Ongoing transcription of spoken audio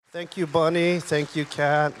Thank you, Bonnie. Thank you,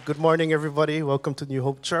 Kat. Good morning, everybody. Welcome to New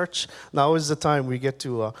Hope Church. Now is the time we get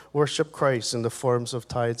to worship Christ in the forms of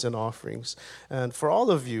tithes and offerings. And for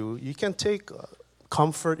all of you, you can take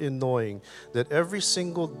comfort in knowing that every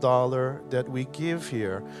single dollar that we give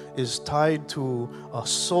here is tied to a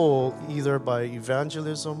soul, either by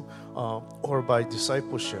evangelism or by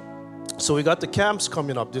discipleship. So we got the camps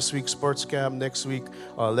coming up this week, sports camp, next week,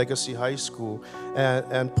 Legacy High School.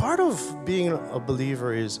 And part of being a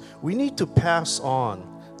believer is we need to pass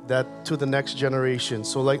on that to the next generation.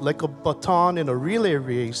 So like a baton in a relay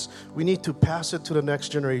race, we need to pass it to the next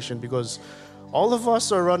generation because all of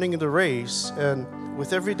us are running in the race, and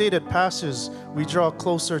with every day that passes, we draw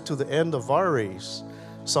closer to the end of our race.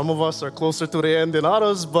 Some of us are closer to the end than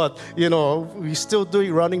others, but, we still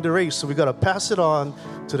running the race. So we got to pass it on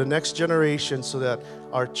to the next generation so that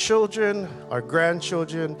our children, our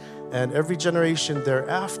grandchildren, and every generation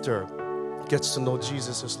thereafter gets to know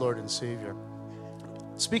Jesus as Lord and Savior.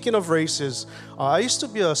 Speaking of races, I used to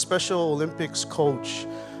be a Special Olympics coach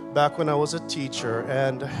back when I was a teacher,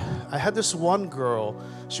 and I had this one girl.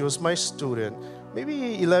 She was my student.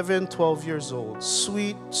 Maybe 11, 12 years old.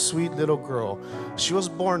 Sweet, sweet little girl. She was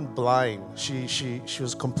born blind. She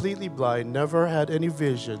was completely blind, never had any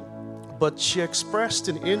vision. But she expressed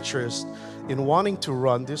an interest in wanting to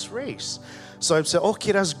run this race. So I said,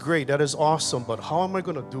 okay, that's great. That is awesome. But how am I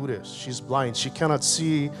going to do this? She's blind. She cannot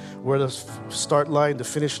see where the start line, the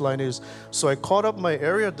finish line is. So I called up my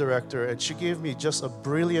area director, and she gave me just a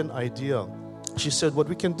brilliant idea. She said, what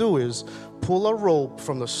we can do is pull a rope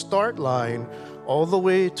from the start line all the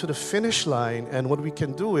way to the finish line, and what we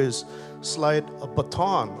can do is slide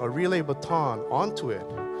a relay baton onto it.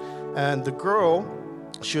 And the girl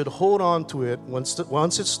should hold on to it. Once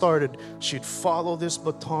it started, she'd follow this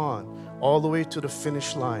baton all the way to the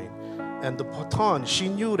finish line. And the baton, she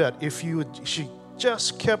knew that she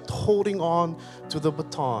just kept holding on to the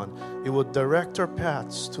baton, it would direct her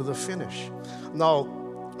paths to the finish. Now,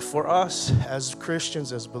 for us as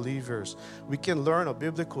Christians, as believers, we can learn a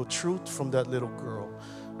biblical truth from that little girl,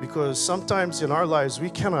 because sometimes in our lives we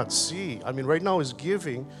cannot see. I mean, right now is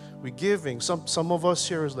giving. We're giving. Some of us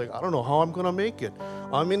here is like, I don't know how I'm going to make it.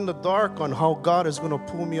 I'm in the dark on how God is going to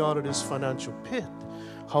pull me out of this financial pit.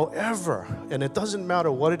 However, and it doesn't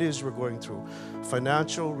matter what it is we're going through,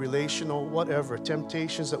 financial, relational, whatever,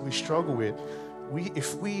 temptations that we struggle with,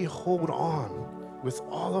 if we hold on with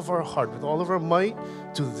all of our heart, with all of our might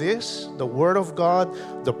to this, the Word of God,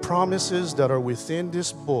 the promises that are within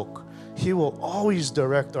this book, He will always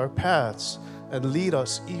direct our paths and lead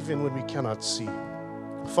us even when we cannot see.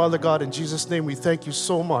 Father God, in Jesus' name, we thank you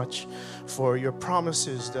so much for your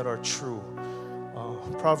promises that are true.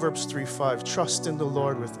 Proverbs 3:5, trust in the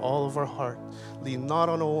Lord with all of our heart. Lean not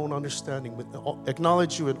on our own understanding, but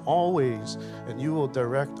acknowledge you in all ways, and you will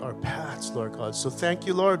direct our paths, Lord God. So thank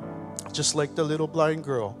you, Lord. Just like the little blind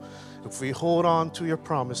girl, if we hold on to your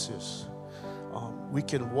promises, we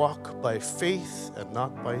can walk by faith and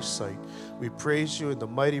not by sight. We praise you in the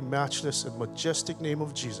mighty, matchless, and majestic name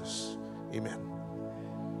of Jesus. Amen.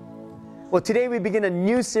 Well, today we begin a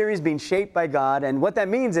new series, Being Shaped by God, and what that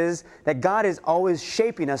means is that God is always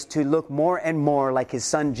shaping us to look more and more like His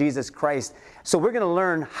Son, Jesus Christ. So we're going to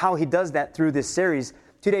learn how He does that through this series.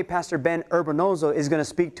 Today, Pastor Ben Urbanozo is going to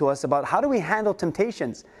speak to us about how do we handle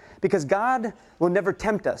temptations. Because God will never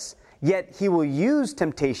tempt us, yet He will use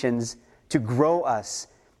temptations to grow us.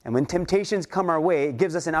 And when temptations come our way, it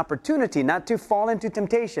gives us an opportunity not to fall into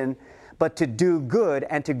temptation, but to do good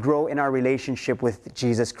and to grow in our relationship with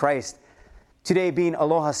Jesus Christ. Today being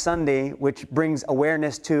Aloha Sunday, which brings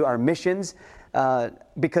awareness to our missions,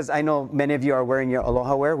 because I know many of you are wearing your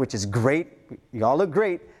Aloha wear, which is great. You all look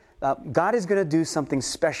great. God is going to do something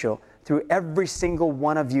special through every single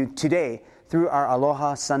one of you today, through our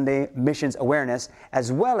Aloha Sunday missions awareness,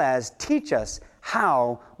 as well as teach us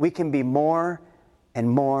how we can be more and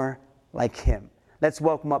more like Him. Let's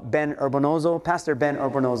welcome up Ben Urbanozo, Pastor Ben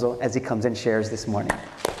Urbanozo, as he comes and shares this morning.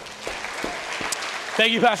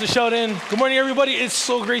 Thank you, Pastor Sheldon. Good morning, everybody. It's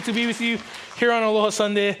so great to be with you here on Aloha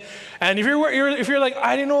Sunday. And if you're like,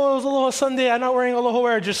 I didn't know it was Aloha Sunday, I'm not wearing Aloha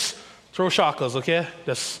wear, just throw shakas, okay?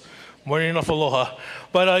 That's more than enough Aloha.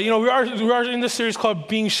 But, we are in this series called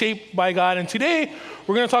Being Shaped by God. And today,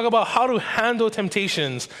 we're going to talk about how to handle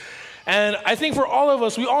temptations. And I think for all of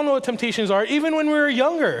us, we all know what temptations are, even when we were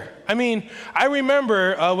younger. I mean, I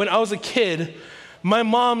remember when I was a kid, my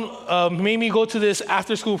mom made me go to this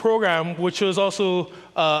after-school program, which was also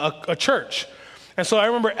a church. And so I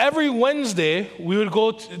remember every Wednesday, we would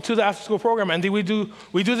go to the after-school program, and we do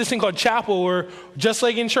this thing called chapel, where just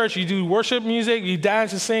like in church, you do worship music, you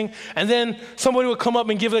dance and sing, and then somebody would come up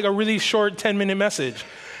and give like a really short 10-minute message.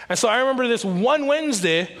 And so I remember this one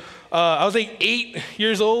Wednesday, I was like 8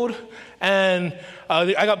 years old, and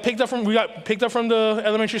we got picked up from the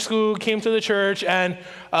elementary school, came to the church, and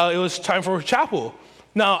it was time for chapel.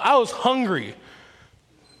 Now, I was hungry.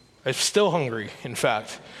 I'm still hungry, in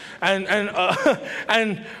fact. And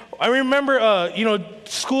I remember,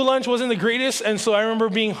 school lunch wasn't the greatest, and so I remember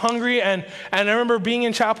being hungry, and I remember being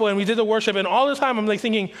in chapel, and we did the worship, and all the time I'm like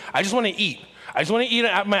thinking, I just want to eat. I just want to eat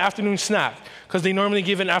my afternoon snack, because they normally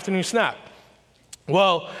give an afternoon snack.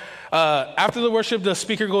 Well, after the worship, the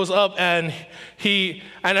speaker goes up, and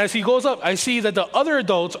as he goes up, I see that the other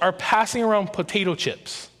adults are passing around potato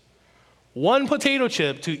chips. One potato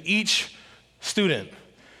chip to each student.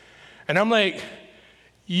 And I'm like,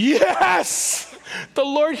 yes, the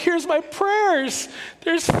Lord hears my prayers.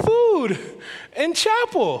 There's food in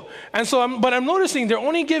chapel. And so I'm noticing they're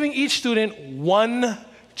only giving each student one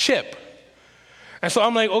chip. And so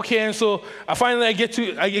I'm like, okay, and so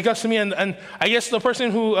it got to me, and I guess the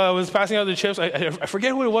person who was passing out the chips, I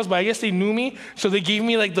forget who it was, but I guess they knew me, so they gave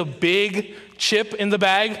me like the big chip in the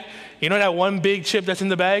bag, you know that one big chip that's in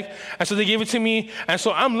the bag? And so they gave it to me, and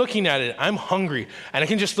so I'm looking at it, I'm hungry, and I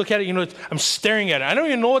can just look at it, I'm staring at it. I don't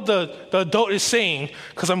even know what the adult is saying,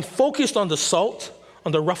 because I'm focused on the salt,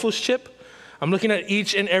 on the Ruffles chip. I'm looking at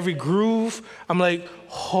each and every groove. I'm like,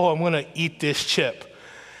 I'm gonna eat this chip.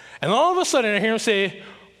 And all of a sudden, I hear him say,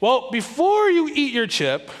 well, before you eat your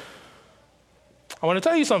chip, I want to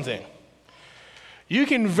tell you something. You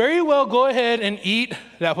can very well go ahead and eat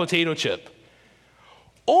that potato chip.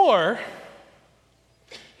 Or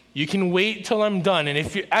you can wait till I'm done. And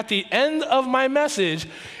if you're at the end of my message,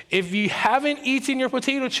 if you haven't eaten your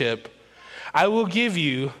potato chip, I will give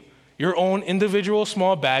you your own individual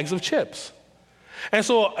small bags of chips. And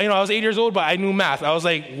so, I was 8 years old, but I knew math. I was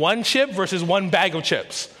like, one chip versus one bag of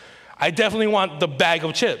chips. I definitely want the bag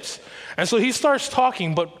of chips. And so he starts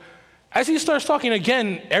talking, but as he starts talking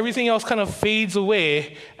again, everything else kind of fades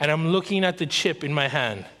away, and I'm looking at the chip in my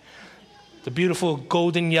hand. The beautiful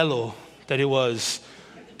golden yellow that it was,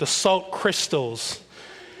 the salt crystals.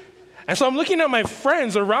 And so I'm looking at my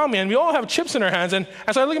friends around me, and we all have chips in our hands, and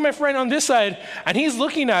so I look at my friend on this side, and he's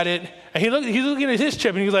looking at it, and he's looking at his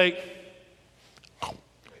chip, and he's like,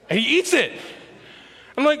 and he eats it.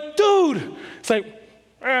 I'm like, dude. It's like,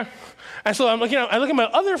 eh. And so I look at my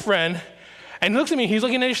other friend, and he looks at me, he's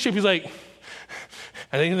looking at his chip, he's like,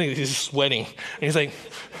 I think he's sweating. And he's like,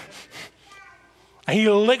 and he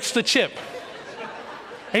licks the chip.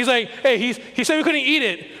 And he's like, hey, he said we couldn't eat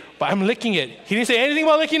it, but I'm licking it. He didn't say anything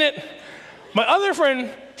about licking it. My other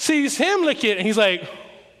friend sees him lick it, and he's like,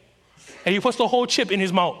 and he puts the whole chip in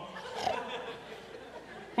his mouth.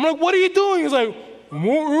 I'm like, what are you doing? He's like,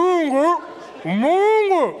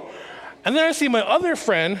 and then I see my other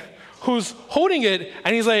friend who's holding it,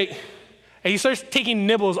 and he's like, and he starts taking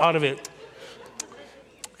nibbles out of it.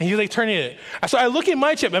 And he's like turning it. So I look at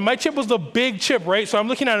my chip, and my chip was the big chip, right? So I'm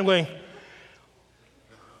looking at him going,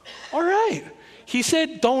 all right. He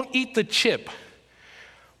said, don't eat the chip.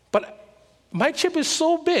 But my chip is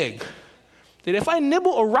so big that if I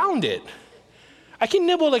nibble around it, I can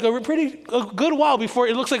nibble like a good while before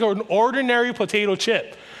it looks like an ordinary potato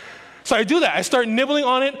chip. So I do that. I start nibbling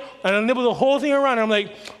on it, and I nibble the whole thing around, and I'm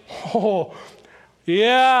like, oh,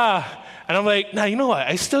 yeah. And I'm like, now, you know what?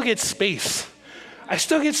 I still get space. I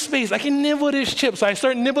can nibble this chip. So I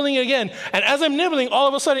start nibbling again. And as I'm nibbling, all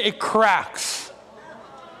of a sudden, it cracks.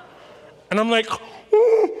 And I'm like,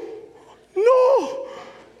 oh, no.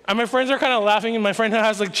 And my friends are kind of laughing, and my friend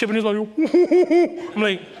has like chip in his mouth. I'm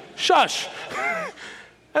like, shush.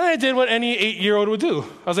 And I did what any 8-year-old would do.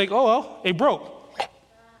 I was like, oh, well, it broke.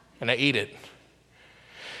 And I ate it.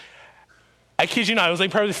 I kid you not, it was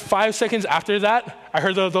like probably 5 seconds after that, I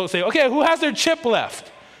heard the adult say, okay, who has their chip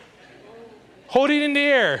left? Hold it in the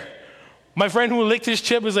air. My friend who licked his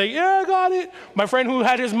chip was like, yeah, I got it. My friend who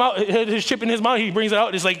had his chip in his mouth, he brings it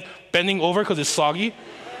out, it's like bending over because it's soggy.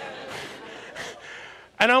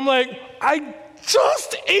 And I'm like, I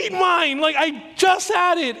just ate mine. Like, I just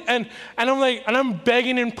had it. And I'm like, and I'm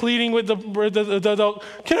begging and pleading with the adult,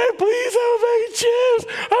 can I please have a bag of chips?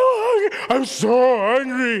 I'm hungry. I'm so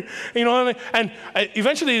hungry. And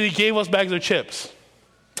eventually they gave us bags of chips.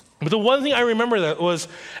 But the one thing I remember that was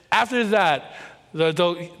after that, the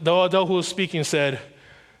adult who was speaking said,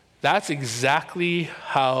 that's exactly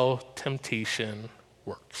how temptation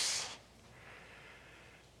works.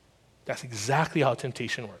 That's exactly how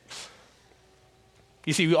temptation works.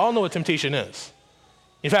 You see, we all know what temptation is.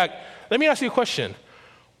 In fact, let me ask you a question.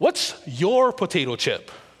 What's your potato chip?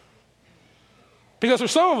 Because for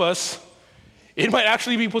some of us, it might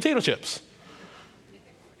actually be potato chips.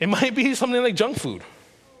 It might be something like junk food.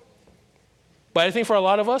 But I think for a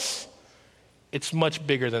lot of us, it's much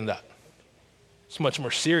bigger than that. It's much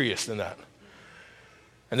more serious than that.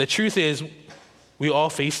 And the truth is, we all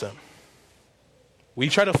face them. We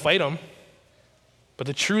try to fight them, but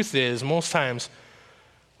the truth is, most times,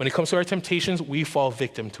 when it comes to our temptations, we fall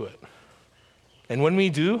victim to it. And when we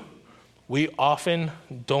do, we often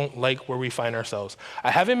don't like where we find ourselves.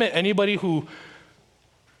 I haven't met anybody who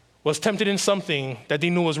was tempted in something that they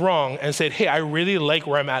knew was wrong and said, hey, I really like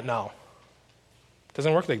where I'm at now. It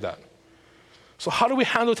doesn't work like that. So how do we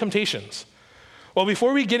handle temptations? Well,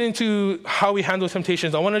 before we get into how we handle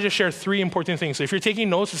temptations, I want to just share 3 important things. So if you're taking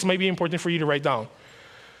notes, this might be important for you to write down.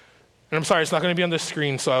 And I'm sorry, it's not going to be on the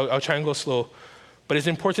screen, so I'll try and go slow. But it's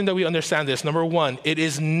important that we understand this. Number 1, it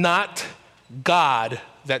is not God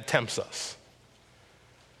that tempts us.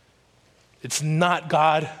 It's not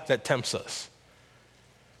God that tempts us.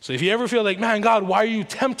 So if you ever feel like, man, God, why are you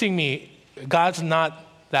tempting me? God's not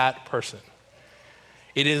that person.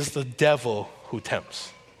 It is the devil who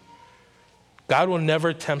tempts. God will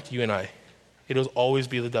never tempt you and I. It will always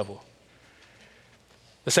be the devil.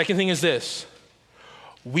 The second thing is this.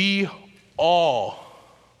 We all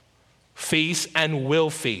face and will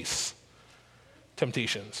face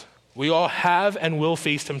temptations. We all have and will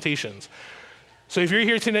face temptations. So if you're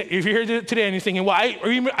here today and you're thinking, well,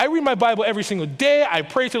 I read my Bible every single day, I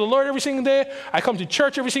pray to the Lord every single day, I come to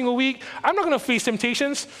church every single week, I'm not going to face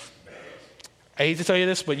temptations. I hate to tell you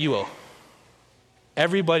this, but you will.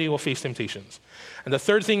 Everybody will face temptations. And the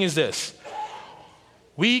third thing is this.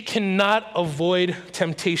 We cannot avoid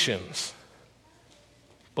temptations,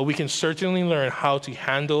 but we can certainly learn how to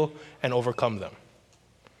handle and overcome them.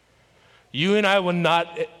 You and I will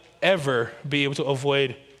not ever be able to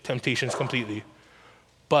avoid temptations completely,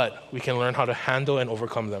 but we can learn how to handle and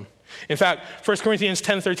overcome them. In fact, 1 Corinthians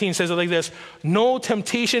 10:13 says it like this, no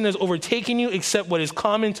temptation has overtaken you except what is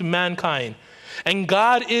common to mankind. And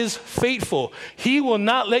God is faithful. He will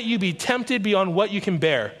not let you be tempted beyond what you can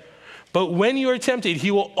bear. But when you are tempted, he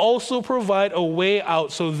will also provide a way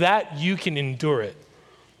out so that you can endure it.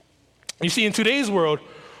 You see, in today's world,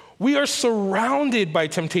 we are surrounded by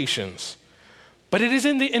temptations. But it is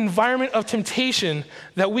in the environment of temptation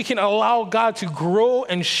that we can allow God to grow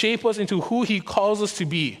and shape us into who he calls us to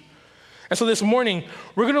be. And so this morning,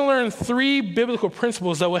 we're going to learn 3 biblical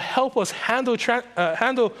principles that will help us handle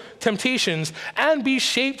temptations and be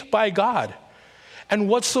shaped by God. And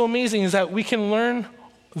what's so amazing is that we can learn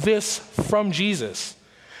this from Jesus,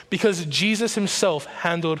 because Jesus himself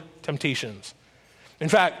handled temptations. In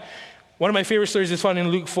fact, one of my favorite stories is found in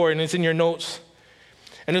Luke 4, and it's in your notes.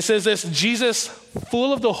 And it says this, Jesus,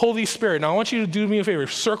 full of the Holy Spirit. Now I want you to do me a favor,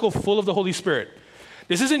 circle full of the Holy Spirit.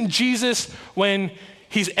 This isn't Jesus when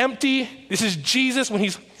he's empty. This is Jesus when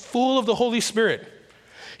he's full of the Holy Spirit.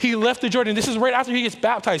 He left the Jordan. This is right after he gets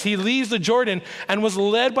baptized. He leaves the Jordan and was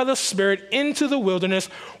led by the Spirit into the wilderness,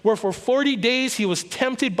 where for 40 days he was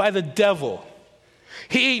tempted by the devil.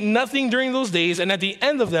 He ate nothing during those days, and at the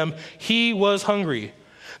end of them, he was hungry.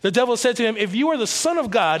 The devil said to him, if you are the Son of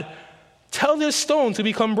God, tell this stone to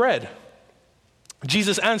become bread.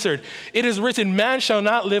 Jesus answered, it is written, man shall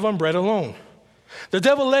not live on bread alone. The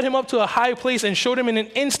devil led him up to a high place and showed him in an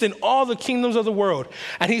instant all the kingdoms of the world.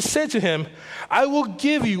 And he said to him, I will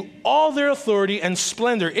give you all their authority and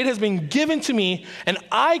splendor. It has been given to me, and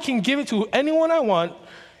I can give it to anyone I want.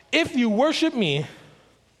 If you worship me,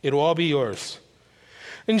 it will all be yours.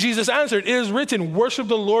 And Jesus answered, it is written, worship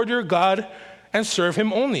the Lord your God and serve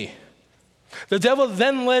him only. The devil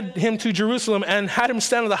then led him to Jerusalem and had him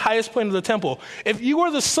stand at the highest point of the temple. If you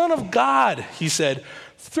are the Son of God, he said,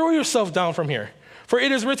 throw yourself down from here. For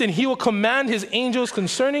it is written, he will command his angels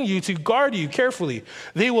concerning you to guard you carefully.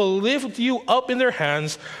 They will lift you up in their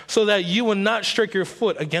hands so that you will not strike your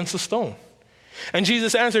foot against a stone. And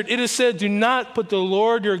Jesus answered, it is said, do not put the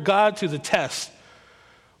Lord your God to the test.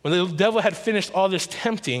 When the devil had finished all this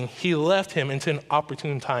tempting, he left him into an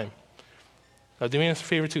opportune time. Now do me a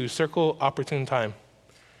favor too, circle opportune time.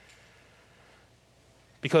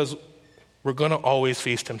 Because we're going to always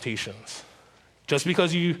face temptations. Just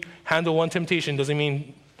because you handle one temptation doesn't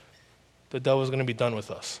mean the devil is going to be done with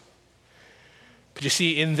us. But you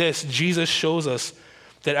see, in this, Jesus shows us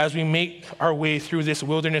that as we make our way through this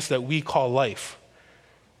wilderness that we call life,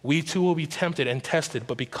 we too will be tempted and tested,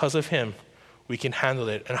 but because of him, we can handle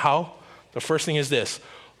it. And how? The first thing is this.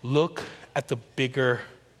 Look at the bigger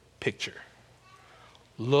picture.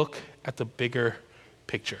 Look at the bigger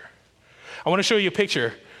picture. I want to show you a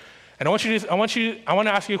picture, and I want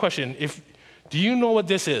to ask you a question. Do you know what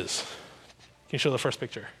this is? Can you show the first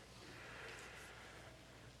picture?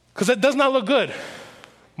 Because it does not look good.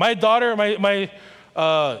 My daughter, my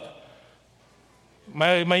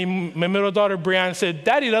My middle daughter, Brianne, said,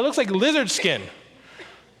 Daddy, that looks like lizard skin.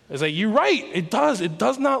 I was like, you're right, it does. It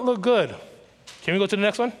does not look good. Can we go to the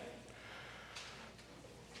next one?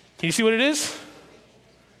 Can you see what it is?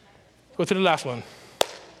 Go to the last one.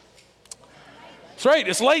 That's right,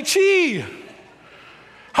 it's lychee.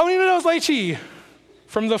 How many of you know it was lychee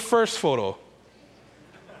from the first photo?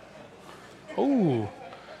 Oh.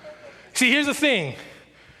 See, here's the thing.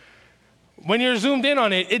 When you're zoomed in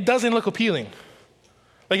on it, it doesn't look appealing.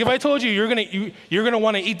 Like if I told you you're gonna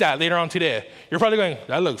want to eat that later on today, you're probably going,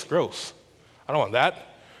 that looks gross. I don't want that.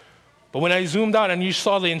 But when I zoomed out and you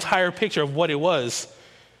saw the entire picture of what it was,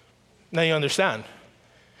 now you understand.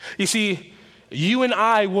 You see, you and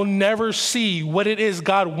I will never see what it is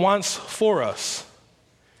God wants for us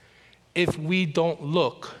if we don't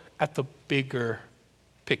look at the bigger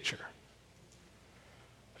picture.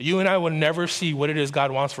 You and I will never see what it is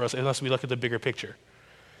God wants for us unless we look at the bigger picture.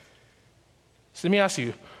 So let me ask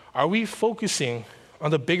you, are we focusing on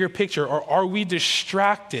the bigger picture, or are we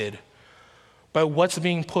distracted by what's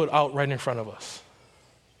being put out right in front of us?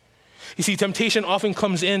 You see, temptation often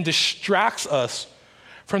comes in, distracts us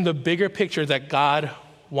from the bigger picture that God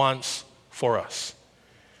wants for us.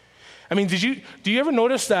 I mean, do you ever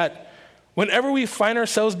notice that whenever we find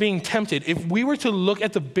ourselves being tempted, if we were to look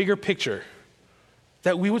at the bigger picture,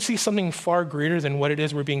 that we would see something far greater than what it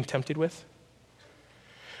is we're being tempted with?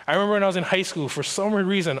 I remember when I was in high school, for some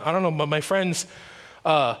reason, I don't know, but my friends,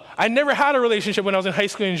 I never had a relationship when I was in high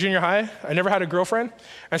school and junior high. I never had a girlfriend.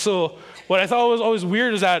 And so what I thought was always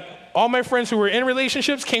weird is that all my friends who were in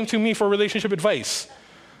relationships came to me for relationship advice.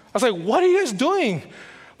 I was like, what are you guys doing?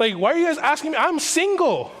 Like, why are you guys asking me? I'm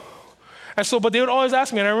single. And so, but they would always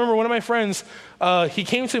ask me. And I remember one of my friends, he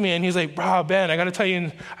came to me and he's like, bro, Ben, I got to tell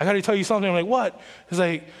you something. I'm like, what? He's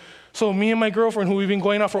like, so me and my girlfriend, who we've been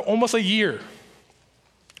going out for almost a year.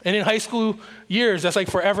 And in high school years, that's like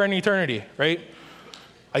forever and eternity, right?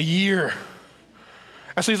 A year.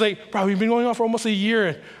 And so he's like, bro, we've been going on for almost a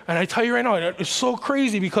year. And I tell you right now, it's so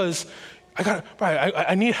crazy because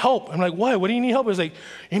I need help. I'm like, what? What do you need help? It's like,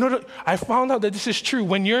 I found out that this is true.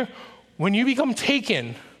 When you become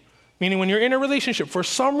taken, meaning when you're in a relationship, for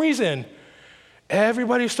some reason,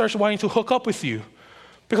 everybody starts wanting to hook up with you.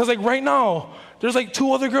 Because like right now, there's like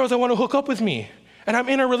 2 other girls that want to hook up with me. And I'm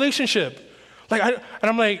in a relationship. And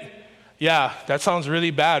I'm like, yeah, that sounds really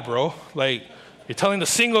bad, bro. Like, you're telling the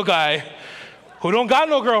single guy who don't got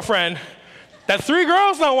no girlfriend that 3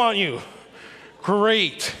 girls don't want you.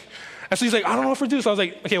 Great. And so he's like, I don't know what to do. So I was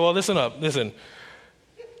like, okay, well, listen up. Listen.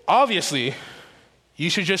 Obviously, you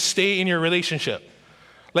should just stay in your relationship.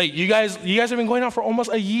 Like, you guys have been going out for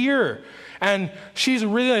almost a year. And she's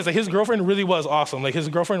really nice. Like, his girlfriend really was awesome. Like, his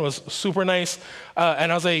girlfriend was super nice. And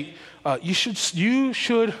I was like, you should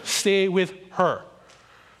stay with her.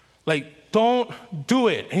 Like, don't do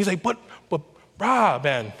it. And he's like, but brah,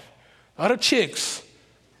 man, other chicks,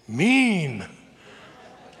 mean.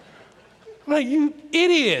 I'm like, you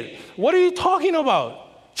idiot. What are you talking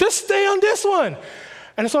about? Just stay on this one.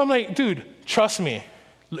 And so I'm like, dude, trust me.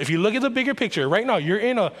 If you look at the bigger picture, right now, you're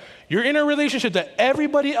in a relationship that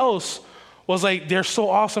everybody else was like, they're so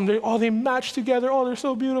awesome. They match together. Oh, they're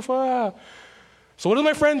so beautiful. Ah. So what does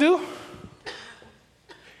my friend do?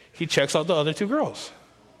 He checks out the other 2 girls.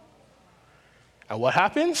 And what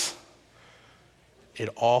happens? It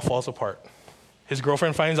all falls apart. His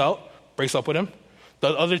girlfriend finds out, breaks up with him. The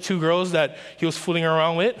other 2 girls that he was fooling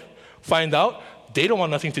around with find out. They don't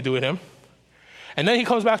want nothing to do with him. And then he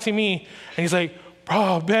comes back to me, and he's like,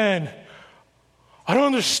 bro, Ben, I don't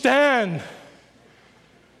understand.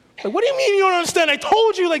 Like, what do you mean you don't understand? I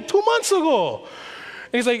told you like 2 months ago.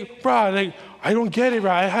 And he's like, bro, like, I don't get it,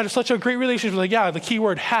 bro. I had such a great relationship. Like, yeah, the key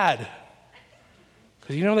word had.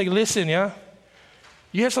 Because, like, listen, yeah?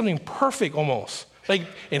 You had something perfect almost. Like,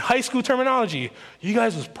 in high school terminology, you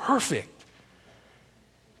guys was perfect.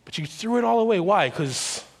 But you threw it all away. Why?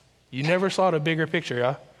 Because you never saw the bigger picture,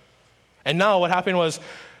 yeah? And now what happened was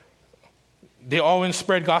they always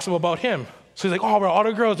spread gossip about him. So he's like, oh, bro, all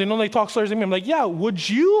the girls, they don't like talk stories to me. I'm like, yeah, would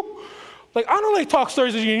you? Like, I don't like talk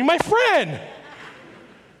stories to you. You're my friend.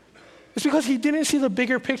 It's because he didn't see the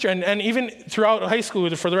bigger picture. And even throughout high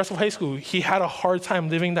school, for the rest of high school, he had a hard time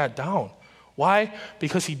living that down. Why?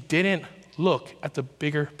 Because he didn't look at the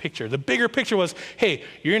bigger picture. The bigger picture was, hey,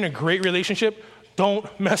 you're in a great relationship.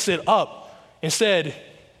 Don't mess it up. Instead,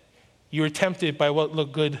 you were tempted by what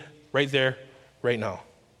looked good right there, right now.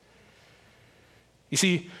 You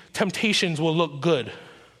see, temptations will look good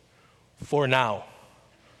for now,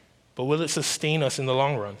 but will it sustain us in the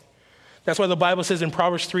long run? That's why the Bible says in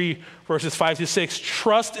Proverbs 3, verses 5-6,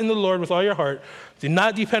 trust in the Lord with all your heart. Do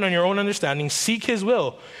not depend on your own understanding. Seek his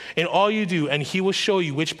will in all you do, and he will show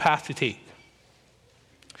you which path to take.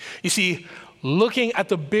 You see, looking at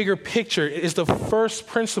the bigger picture is the first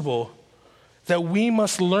principle that we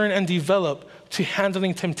must learn and develop to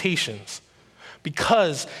handling temptations,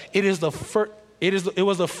 because it was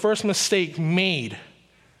the first mistake made.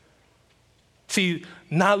 See,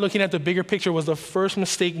 not looking at the bigger picture was the first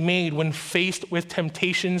mistake made when faced with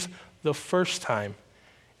temptations the first time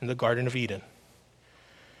in the Garden of Eden.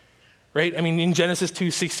 Right? I mean, in Genesis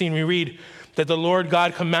 2:16, we read that the Lord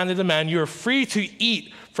God commanded the man, you are free to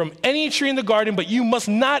eat from any tree in the garden, but you must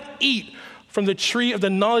not eat from the tree of the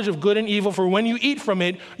knowledge of good and evil, for when you eat from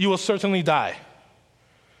it, you will certainly die.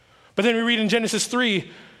 But then we read in Genesis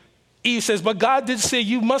 3, Eve says, but God did say,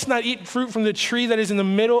 you must not eat fruit from the tree that is in the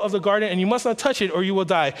middle of the garden, and you must not touch it, or you will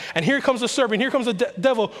die. And here comes the serpent, here comes the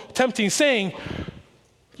devil tempting, saying,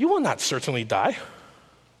 you will not certainly die.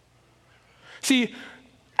 See,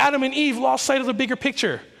 Adam and Eve lost sight of the bigger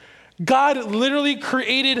picture. God literally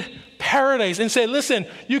created paradise and said, listen,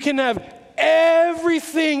 you can have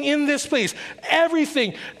everything in this place,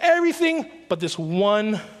 everything, but this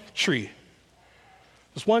one tree.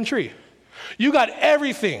 This one tree. You got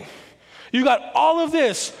everything. You got all of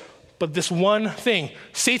this, but this one thing.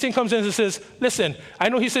 Satan comes in and says, listen, I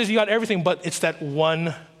know he says you got everything, but it's that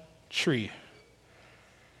one tree.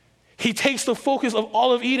 He takes the focus of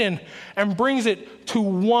all of Eden and brings it to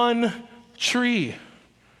one tree.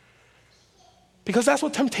 Because that's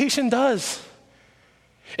what temptation does.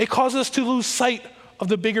 It causes us to lose sight of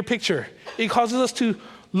the bigger picture. It causes us to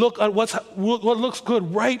look at what looks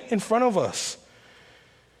good right in front of us.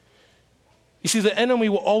 You see, the enemy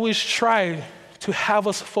will always try to have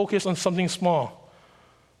us focus on something small.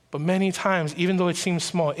 But many times, even though it seems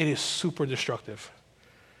small, it is super destructive.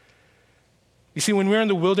 You see, when we're in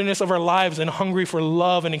the wilderness of our lives and hungry for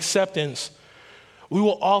love and acceptance, we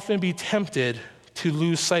will often be tempted to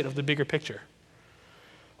lose sight of the bigger picture.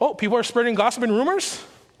 Oh, people are spreading gossip and rumors?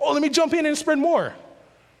 Oh, let me jump in and spread more.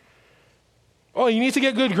 Oh, you need to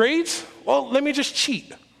get good grades? Well, let me just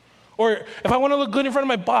cheat. Or if I want to look good in front of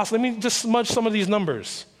my boss, let me just smudge some of these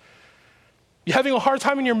numbers. You having a hard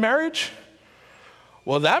time in your marriage?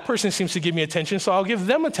 Well, that person seems to give me attention, so I'll give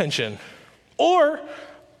them attention. Or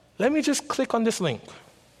let me just click on this link.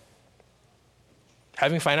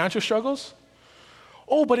 Having financial struggles?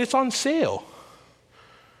 Oh, but it's on sale.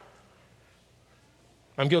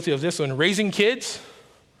 I'm guilty of this one. Raising kids?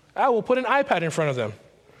 We'll put an iPad in front of them.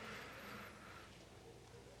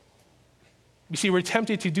 You see, we're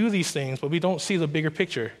tempted to do these things, but we don't see the bigger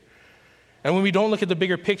picture. And when we don't look at the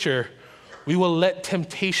bigger picture, we will let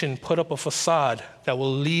temptation put up a facade that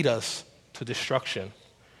will lead us to destruction.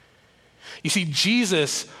 You see,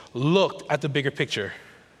 Jesus looked at the bigger picture.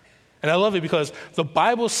 And I love it because the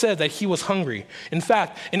Bible said that he was hungry. In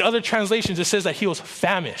fact, in other translations, it says that he was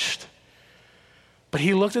famished. But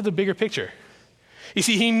he looked at the bigger picture. You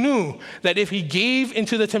see, he knew that if he gave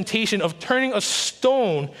into the temptation of turning a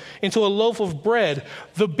stone into a loaf of bread,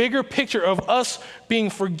 the bigger picture of us being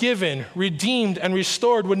forgiven, redeemed, and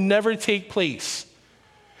restored would never take place.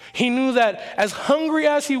 He knew that as hungry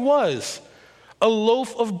as he was, a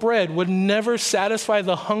loaf of bread would never satisfy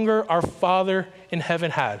the hunger our Father in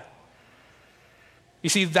heaven had. You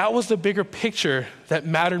see, that was the bigger picture that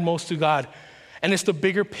mattered most to God. And it's the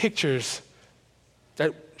bigger pictures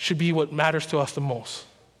that should be what matters to us the most.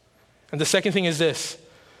 And the second thing is this: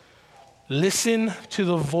 listen to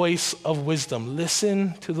the voice of wisdom.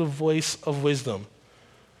 Listen to the voice of wisdom.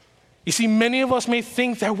 You see, many of us may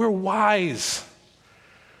think that we're wise,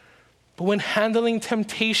 but when handling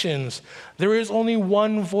temptations, there is only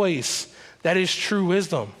one voice that is true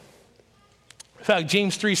wisdom. In fact,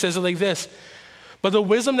 James 3 says it like this: but the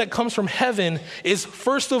wisdom that comes from heaven is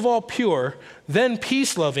first of all pure, then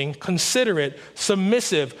peace-loving, considerate,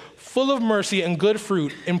 submissive, full of mercy and good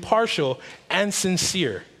fruit, impartial, and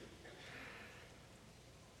sincere.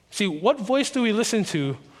 See, what voice do we listen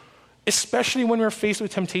to, especially when we're faced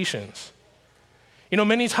with temptations? You know,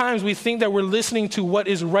 many times we think that we're listening to what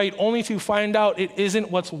is right only to find out it isn't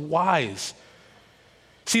what's wise.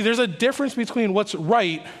 See, there's a difference between what's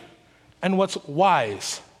right and what's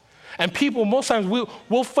wise. And people, most times,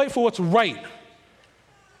 we'll fight for what's right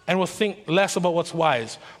and we'll think less about what's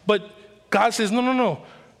wise. But God says, no.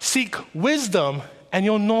 Seek wisdom and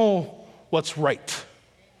you'll know what's right.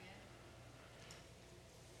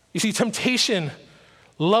 You see, temptation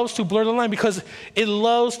loves to blur the line because it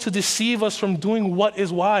loves to deceive us from doing what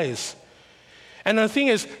is wise. And the thing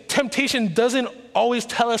is, temptation doesn't always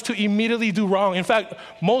tell us to immediately do wrong. In fact,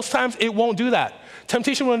 most times it won't do that.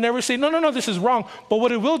 Temptation will never say, no, this is wrong. But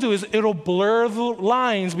what it will do is it'll blur the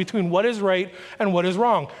lines between what is right and what is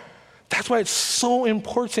wrong. That's why it's so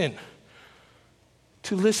important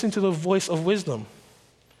to listen to the voice of wisdom.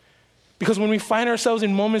 Because when we find ourselves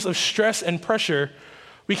in moments of stress and pressure,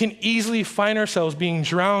 we can easily find ourselves being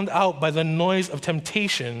drowned out by the noise of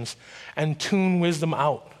temptations and tune wisdom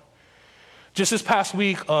out. Just this past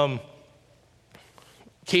week,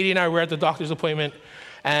 Katie and I were at the doctor's appointment,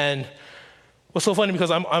 and what's so funny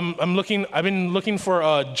because I've been looking for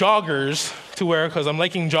joggers to wear because I'm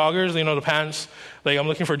liking joggers, the pants. Like I'm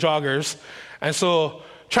looking for joggers, and so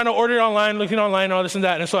trying to order it online, looking online, all this and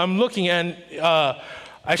that. And so I'm looking, and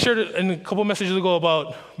I shared it in a couple messages ago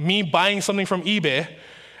about me buying something from eBay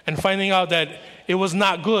and finding out that it was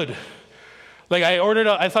not good. Like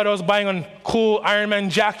I thought I was buying a cool Iron Man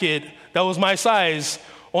jacket that was my size,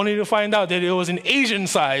 only to find out that it was an Asian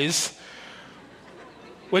size,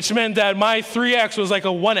 which meant that my 3X was like a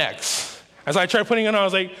 1X. As I tried putting it on, I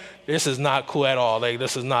was like, this is not cool at all. Like,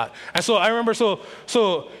 this is not. And so I remember, so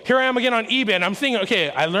here I am again on eBay, and I'm thinking, okay,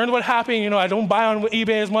 I learned what happened. I don't buy on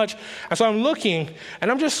eBay as much. And so I'm looking,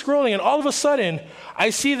 and I'm just scrolling, and all of a sudden, I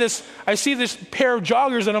see this pair of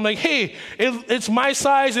joggers, and I'm like, hey, it's my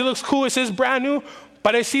size. It looks cool. It says brand new.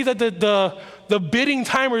 But I see that the bidding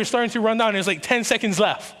timer is starting to run down. There's like 10 seconds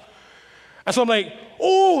left. And so I'm like,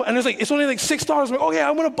 oh, and it's only like $6. I'm like, okay,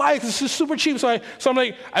 I'm going to buy it because this is super cheap. So I'm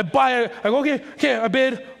like, I buy it. I go, okay, I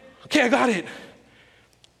bid. Okay, I got it.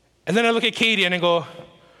 And then I look at Katie and I go,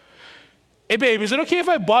 hey, babe, is it okay if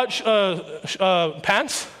I bought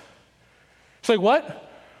pants? She's like, what?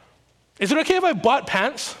 Is it okay if I bought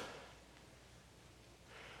pants?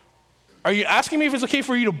 Are you asking me if it's okay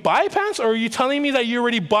for you to buy pants, or are you telling me that you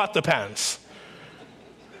already bought the pants?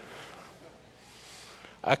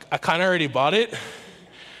 I kind of already bought it.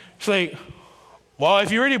 She's like, well,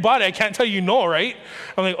 if you already bought it, I can't tell you no, right?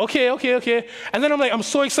 I'm like, okay. And then I'm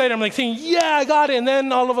so excited. I'm like thinking, yeah, I got it. And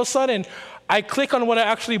then all of a sudden, I click on what I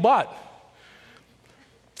actually bought.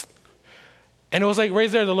 And it was like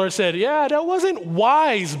right there, the Lord said, yeah, that wasn't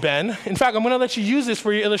wise, Ben. In fact, I'm going to let you use this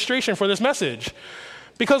for your illustration for this message.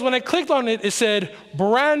 Because when I clicked on it, it said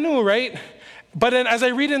brand new, right? But then as I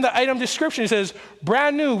read in the item description, it says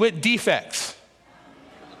brand new with defects.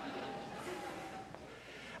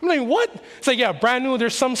 I'm like, what? It's like, yeah, brand new,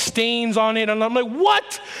 there's some stains on it. And I'm like,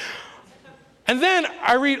 what? And then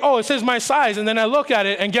I read, it says my size. And then I look at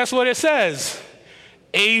it, and guess what it says?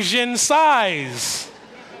 Asian size.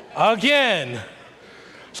 Again.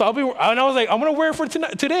 So I was like, I'm going to wear it for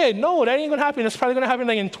today. No, that ain't going to happen. It's probably going to happen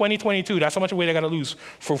like in 2022. That's how much weight I got to lose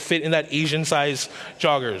for fit in that Asian size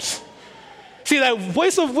joggers. See, that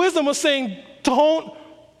voice of wisdom was saying, don't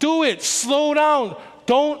do it. Slow down.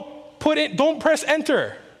 Don't press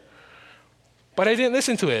enter. But I didn't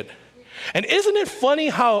listen to it. And isn't it funny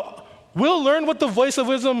how we'll learn what the voice of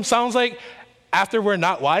wisdom sounds like after we're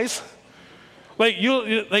not wise?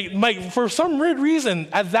 Like for some weird reason,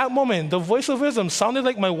 at that moment, the voice of wisdom sounded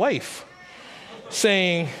like my wife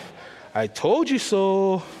saying, I told you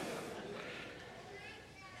so.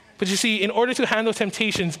 But you see, in order to handle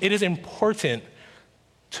temptations, it is important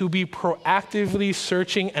to be proactively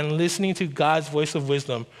searching and listening to God's voice of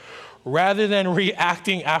wisdom rather than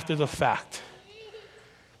reacting after the fact.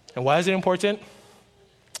 And why is it important?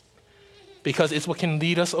 Because it's what can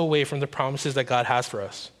lead us away from the promises that God has for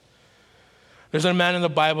us. There's a man in the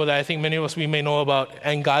Bible that I think many of us we may know about,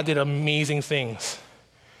 and God did amazing things.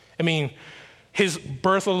 I mean, his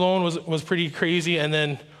birth alone was pretty crazy, and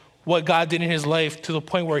then what God did in his life to the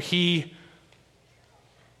point where he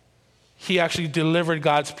actually delivered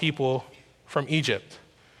God's people from Egypt.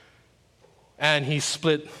 And he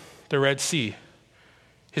split the Red Sea.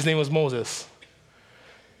 His name was Moses.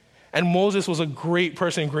 And Moses was a great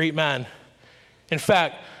person, great man. In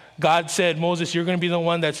fact, God said, Moses, you're going to be the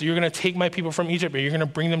one you're going to take my people from Egypt and you're going to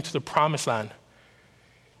bring them to the promised land.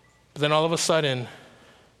 But then all of a sudden,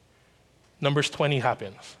 Numbers 20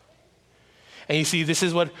 happens. And you see, this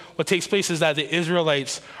is what takes place is that the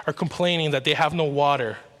Israelites are complaining that they have no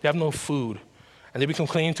water, they have no food. And they've been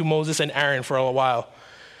complaining to Moses and Aaron for a while.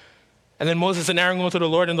 And then Moses and Aaron go to the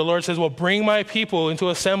Lord, and the Lord says, well, bring my people into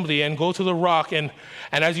assembly and go to the rock. And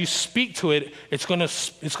as you speak to it, it's going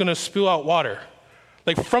to spew out water.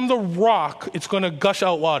 Like from the rock, it's going to gush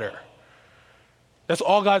out water. That's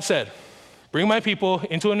all God said. Bring my people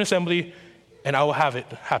into an assembly, and I will have it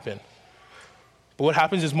happen. But what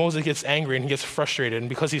happens is Moses gets angry and he gets frustrated. And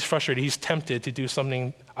because he's frustrated, he's tempted to do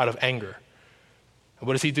something out of anger. And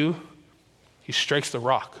what does he do? He strikes the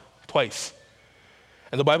rock twice.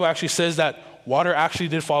 And the Bible actually says that water actually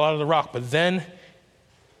did fall out of the rock. But then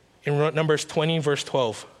in Numbers 20, verse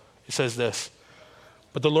 12, it says this.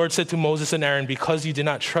 But the Lord said to Moses and Aaron, because you did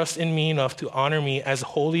not trust in me enough to honor me as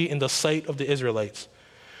holy in the sight of the Israelites,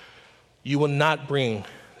 you will not bring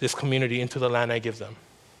this community into the land I give them.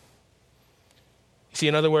 You see,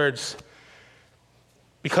 in other words,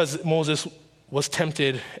 because Moses was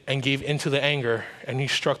tempted and gave into the anger and he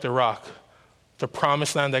struck the rock, the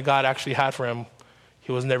promised land that God actually had for him,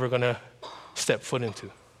 he was never going to step foot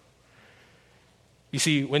into. You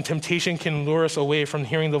see, when temptation can lure us away from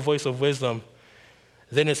hearing the voice of wisdom,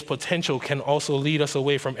 then its potential can also lead us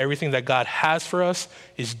away from everything that God has for us,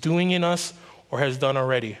 is doing in us, or has done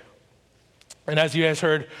already. And as you guys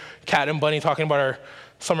heard Kat and Bunny talking about our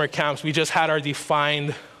summer camps, we just had our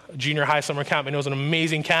defined junior high summer camp, and it was an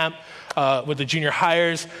amazing camp with the junior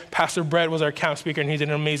hires. Pastor Brett was our camp speaker, and he did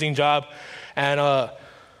an amazing job. And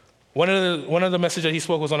one of the messages that he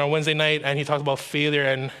spoke was on our Wednesday night, and he talked about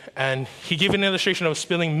failure, and he gave an illustration of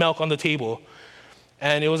spilling milk on the table.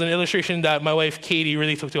 And it was an illustration that my wife, Katie,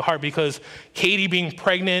 really took to heart, because Katie, being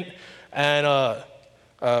pregnant and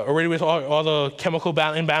already with all the chemical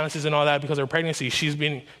imbalances and all that because of her pregnancy,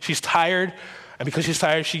 she's tired. And because she's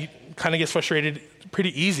tired, she kind of gets frustrated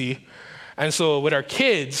pretty easy. And so with our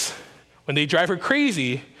kids, when they drive her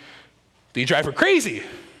crazy, they drive her crazy.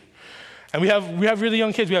 And we have really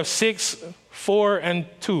young kids. We have 6, 4, and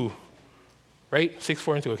 2, right? 6,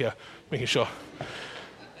 4, and 2, okay, making sure.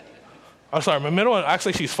 I'm sorry, my middle one,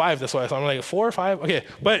 actually she's 5, that's why. So I'm like 4 or 5, okay.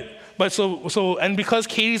 But so and because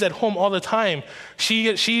Katie's at home all the time,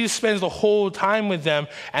 she spends the whole time with them,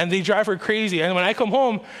 and they drive her crazy. And when I come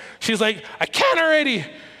home, she's like, I can't already.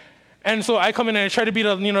 And so I come in and I try to be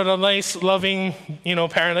the nice, loving,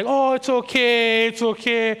 parent, like, oh, it's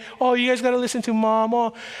okay. Oh, you guys got to listen to mom.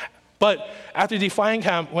 Oh. But after Defying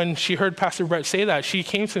Camp, when she heard Pastor Brett say that, she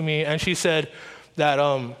came to me and she said that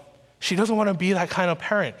she doesn't want to be that kind of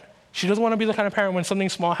parent. She doesn't want to be the kind of parent when something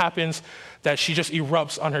small happens that she just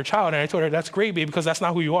erupts on her child. And I told her, that's great, babe, because that's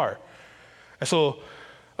not who you are. And so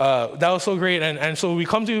that was so great. And so we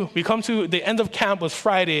come to the end of camp was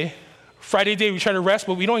Friday. Friday day, we try to rest,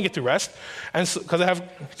 but we don't get to rest, and because I have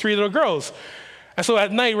 3 little girls. And so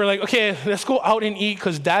at night, we're like, okay, let's go out and eat,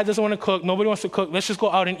 because dad doesn't want to cook, nobody wants to cook, let's just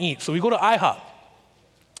go out and eat. So we go to IHOP.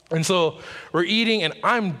 And so we're eating, and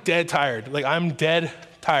I'm dead tired.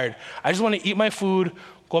 I just want to eat my food,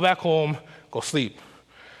 go back home, go sleep.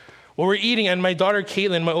 Well, we're eating, and my daughter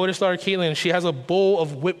Caitlin, my oldest daughter Caitlin, she has a bowl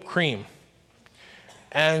of whipped cream.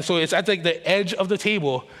 And so it's at like the edge of the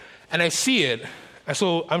table, and I see it. And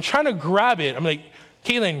so I'm trying to grab it. I'm like,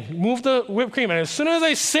 Caitlin, move the whipped cream. And as soon as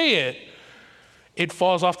I say it, it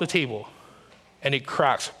falls off the table and it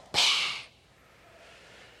cracks.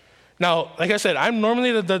 Now, like I said, I'm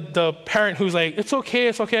normally the parent who's like, it's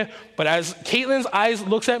okay. But as Caitlin's eyes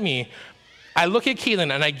looks at me, I look at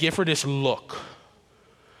Caitlin and I give her this look.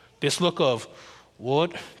 This look of,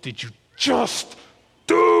 what did you just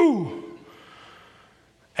do?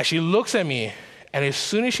 And she looks at me, and as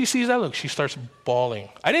soon as she sees that look, she starts bawling.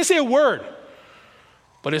 I didn't say a word,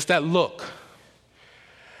 but it's that look.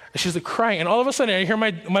 And she's like crying, and all of a sudden I hear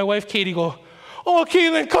my wife Katie go, oh,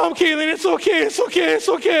 Caitlin, come, Caitlin, it's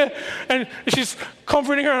okay. And she's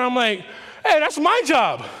comforting her, and I'm like, hey, that's my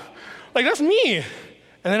job. Like, that's me.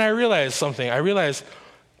 And then I realized something. I realized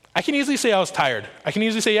I can easily say I was tired. I can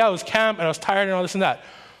easily say, yeah, I was camp, and I was tired, and all this and that.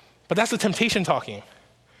 But that's the temptation talking.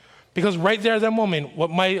 Because right there at that moment, what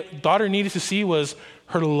my daughter needed to see was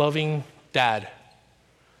her loving dad.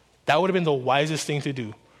 That would have been the wisest thing to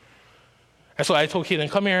do. And so I told Caitlin,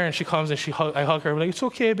 come here, and she comes, and I hug her. I'm like, it's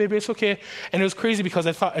okay, baby, it's okay. And it was crazy because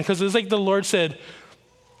it was like the Lord said,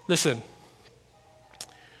 listen,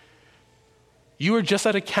 you were just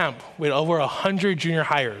at a camp with over 100 junior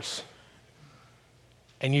hires,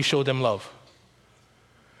 and you showed them love.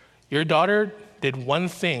 Your daughter did one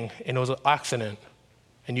thing, and it was an accident,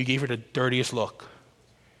 and you gave her the dirtiest look.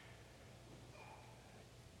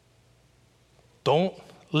 Don't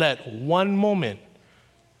let one moment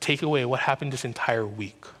take away what happened this entire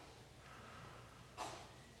week.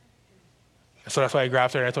 So that's why I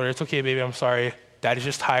grabbed her and I told her, it's okay, baby, I'm sorry. Daddy's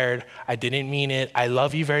just tired. I didn't mean it. I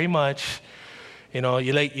love you very much. You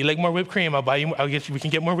like more whipped cream. We can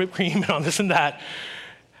get more whipped cream and all this and that.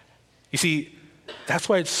 You see, that's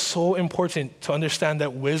why it's so important to understand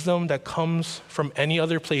that wisdom that comes from any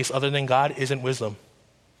other place other than God isn't wisdom.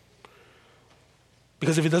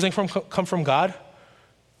 Because if it doesn't come from God,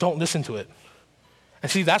 don't listen to it.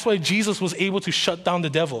 And see, that's why Jesus was able to shut down the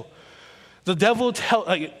devil. The devil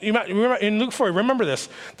remember in Luke 4, remember this.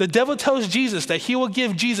 The devil tells Jesus that he will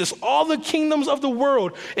give Jesus all the kingdoms of the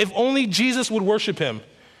world if only Jesus would worship him.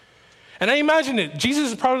 And I imagine it.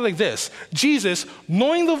 Jesus is probably like this. Jesus,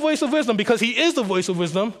 knowing the voice of wisdom, because he is the voice of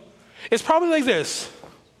wisdom, is probably like this.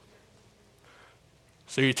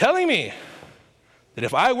 So you're telling me that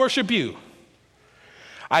if I worship you,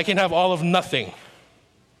 I can have all of nothing.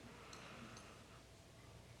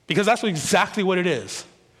 Because that's exactly what it is.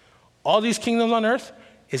 All these kingdoms on earth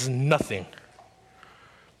is nothing.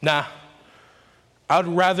 Nah, I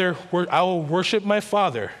will worship my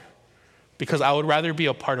Father because I would rather be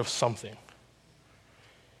a part of something.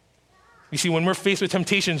 You see, when we're faced with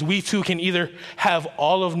temptations, we too can either have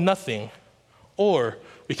all of nothing or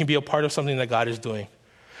we can be a part of something that God is doing.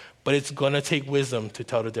 But it's going to take wisdom to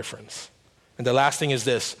tell the difference. And the last thing is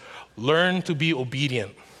this: learn to be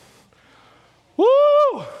obedient. Woo!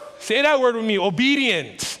 Say that word with me,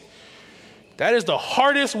 obedient. That is the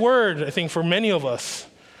hardest word, I think, for many of us.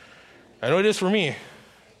 I know it is for me.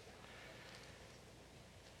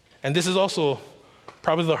 And this is also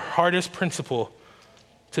probably the hardest principle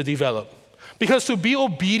to develop. Because to be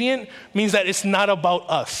obedient means that it's not about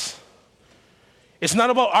us. It's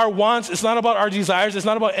not about our wants. It's not about our desires. It's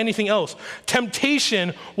not about anything else.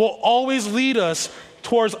 Temptation will always lead us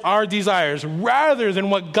towards our desires rather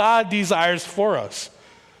than what God desires for us.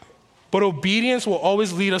 But obedience will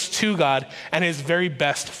always lead us to God and His very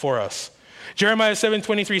best for us. Jeremiah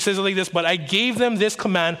 7:23 says it like this: but I gave them this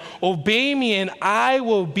command, obey me and I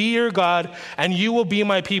will be your God and you will be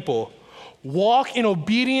my people. Walk in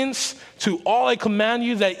obedience to all I command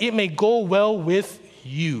you that it may go well with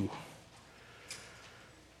you.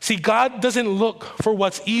 See, God doesn't look for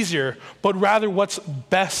what's easier, but rather what's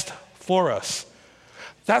best for us.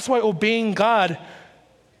 That's why obeying God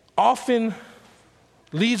often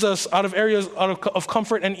leads us out of areas of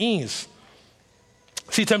comfort and ease.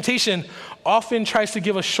 See, temptation often tries to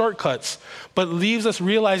give us shortcuts, but leaves us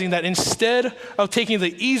realizing that instead of taking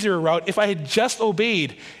the easier route, if I had just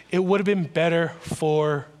obeyed, it would have been better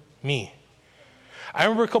for me. I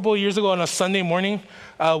remember a couple of years ago on a Sunday morning,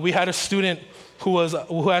 we had a student who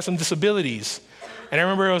had some disabilities. And I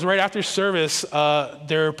remember it was right after service,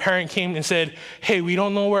 their parent came and said, hey, we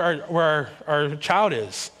don't know where our child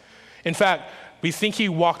is. In fact, we think he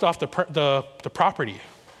walked off the property.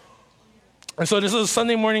 And so this is a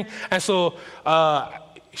Sunday morning, and so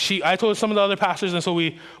I told some of the other pastors, and so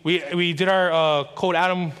we did our Code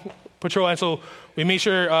Adam patrol, and so we made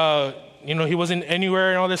sure he wasn't anywhere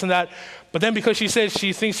and all this and that. But then because she said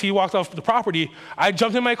she thinks he walked off the property, I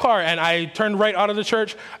jumped in my car and I turned right out of the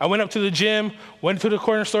church. I went up to the gym, went to the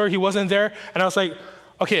corner store. He wasn't there, and I was like,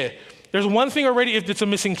 okay. There's one thing already if it's a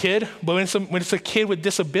missing kid, but when it's a kid with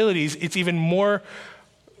disabilities, it's even more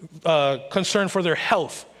concern for their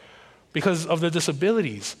health because of the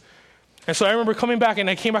disabilities. And so I remember coming back, and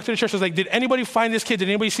I came back to the church. I was like, did anybody find this kid? Did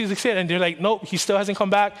anybody see this kid? And they're like, nope, he still hasn't come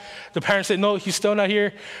back. The parents said, no, he's still not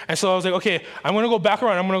here. And so I was like, okay, I'm going to go back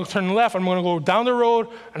around. I'm going to turn left. I'm going to go down the road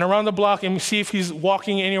and around the block and see if he's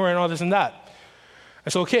walking anywhere and all this and that.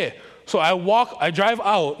 And so, okay. So I drive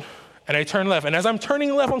out, and I turn left. And as I'm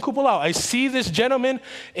turning left on Kupulau, I see this gentleman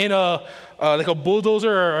in like a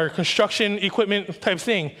bulldozer or construction equipment type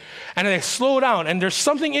thing. And I slow down, and there's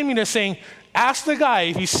something in me that's saying, ask the guy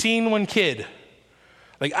if he's seen one kid.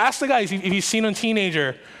 Like, ask the guy if he's seen a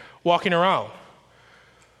teenager walking around.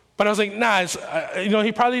 But I was like, nah,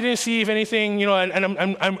 he probably didn't see if anything,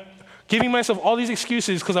 and I'm giving myself all these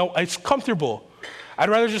excuses because it's comfortable. I'd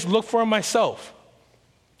rather just look for him myself.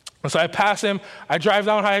 And so I pass him, I drive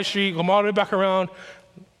down High Street, go all the way back around,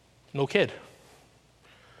 no kid.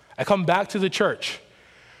 I come back to the church.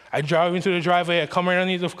 I drive into the driveway, I come right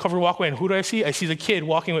underneath the covered walkway, and who do I see? I see the kid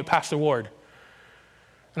walking with Pastor Ward.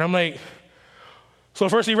 And I'm like, so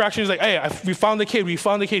the first reaction is like, hey, we found the kid,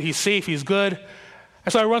 he's safe, he's good.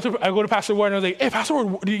 And so I go to Pastor Ward, and I was like, hey, Pastor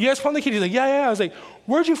Ward, you guys found the kid? He's like, yeah. I was like,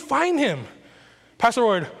 where'd you find him? Pastor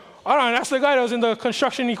Ward, oh no, that's the guy that was in the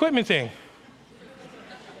construction equipment thing.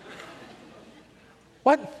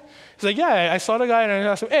 What? He's like, yeah, I saw the guy, and I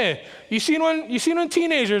asked him, hey, you seen one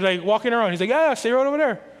teenager like walking around? He's like, yeah, stay right over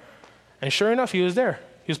there. And sure enough, he was there.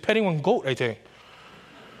 He was petting one goat, I think.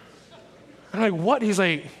 And I'm like, what? He's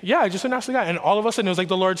like, yeah, I just went and asked the guy. And all of a sudden, it was like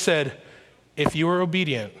the Lord said, if you were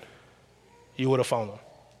obedient, you would have found him.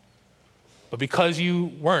 But because you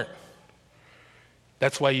weren't,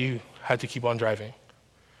 that's why you had to keep on driving.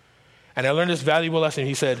 And I learned this valuable lesson.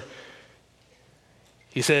 He said,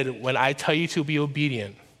 when I tell you to be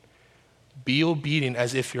obedient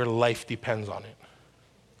as if your life depends on it.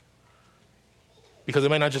 Because it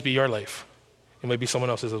might not just be your life. It might be someone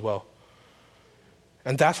else's as well.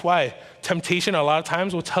 And that's why temptation a lot of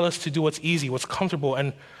times will tell us to do what's easy, what's comfortable,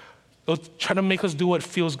 and they'll try to make us do what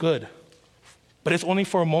feels good. But it's only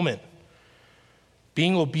for a moment.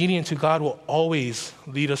 being obedient to God will always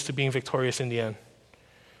lead us to being victorious in the end.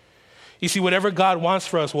 You see, whatever God wants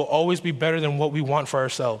for us will always be better than what we want for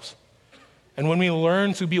ourselves. And when we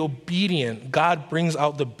learn to be obedient, God brings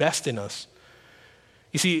out the best in us.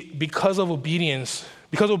 You see, because obedience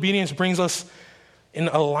brings us in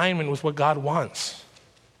alignment with what God wants.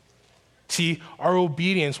 See, our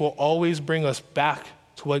obedience will always bring us back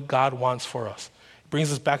to what God wants for us. It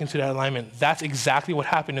brings us back into that alignment. That's exactly what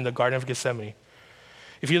happened in the Garden of Gethsemane.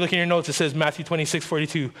 If you look in your notes, it says Matthew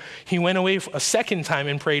 26:42. He went away a second time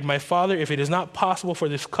and prayed, "My Father, if it is not possible for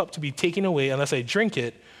this cup to be taken away unless I drink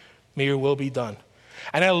it, may your will be done."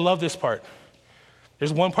 And I love this part.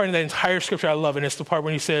 There's one part in that entire scripture I love, and it's the part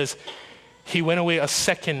when he says, he went away a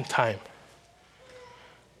second time.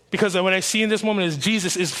 Because what I see in this moment is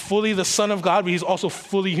Jesus is fully the Son of God, but he's also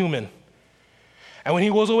fully human. And when he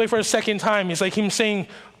goes away for a second time, it's like him saying,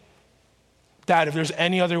 "Dad, if there's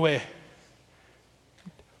any other way,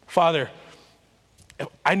 Father,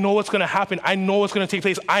 I know what's going to happen. I know what's going to take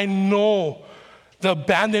place. I know the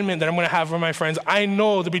abandonment that I'm going to have from my friends. I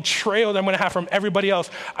know the betrayal that I'm going to have from everybody else.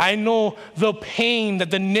 I know the pain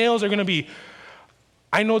that the nails are going to be.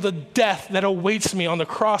 I know the death that awaits me on the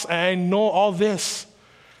cross, and I know all this."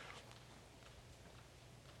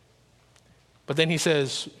 But then he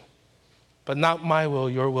says, "But not my will,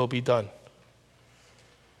 your will be done."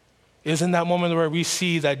 It is in that moment where we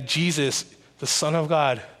see that Jesus, the Son of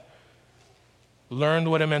God,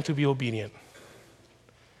 learned what it meant to be obedient.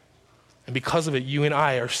 And because of it, you and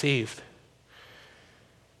I are saved.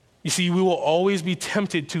 You see, we will always be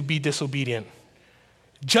tempted to be disobedient.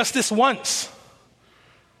 Just this once.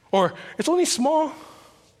 Or, "It's only small."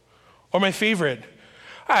 Or my favorite,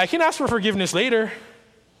 "I can ask for forgiveness later."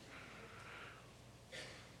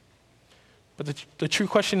 But the true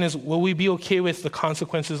question is, will we be okay with the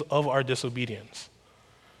consequences of our disobedience?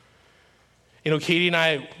 You know, Katie and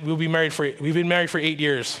I, we've been married for 8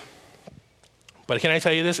 years. But can I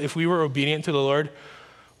tell you this? If we were obedient to the Lord,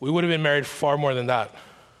 we would have been married far more than that.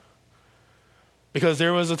 Because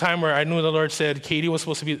there was a time where I knew the Lord said, Katie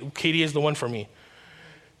is the one for me.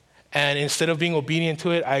 And instead of being obedient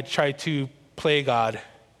to it, I tried to play God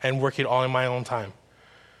and work it all in my own time.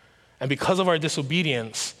 And because of our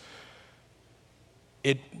disobedience,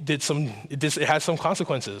 it had some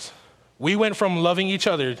consequences. We went from loving each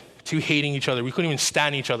other to hating each other. We couldn't even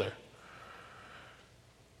stand each other.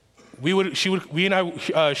 She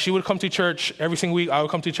would come to church every single week. I would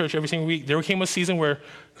come to church every single week. There came a season where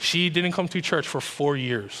she didn't come to church for 4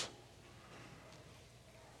 years.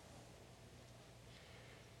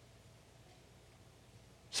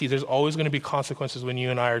 See, there's always going to be consequences when you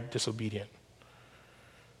and I are disobedient.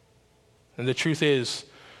 And the truth is,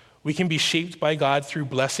 we can be shaped by God through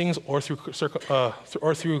blessings or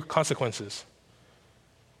through consequences.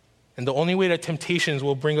 And the only way that temptations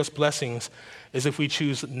will bring us blessings is if we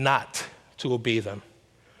choose not to obey them,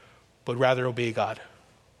 but rather obey God.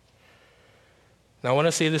 Now, I want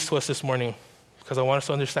to say this to us this morning because I want us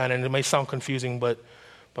to understand, and it might sound confusing, but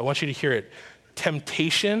I want you to hear it.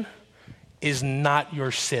 Temptation is not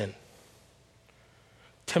your sin.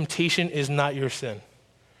 Temptation is not your sin.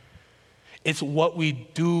 It's what we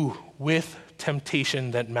do with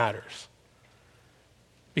temptation that matters.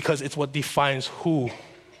 Because it's what defines who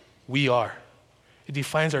we are. It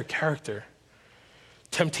defines our character.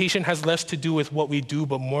 Temptation has less to do with what we do,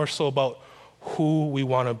 but more so about who we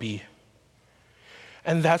want to be.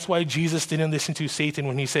 And that's why Jesus didn't listen to Satan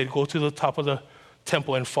when he said, "Go to the top of the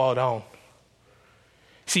temple and fall down."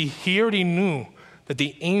 See, he already knew that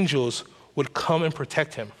the angels would come and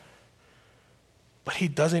protect him. But he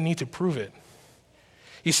doesn't need to prove it.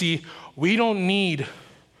 You see, we don't need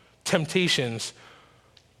temptations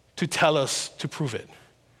to tell us to prove it.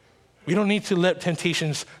 We don't need to let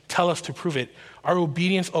temptations tell us to prove it. Our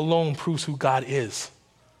obedience alone proves who God is.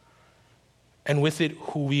 And with it,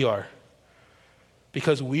 who we are.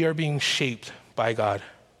 Because we are being shaped by God.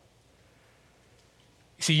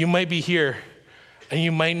 You see, you might be here and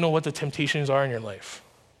you might know what the temptations are in your life.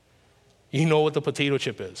 You know what the potato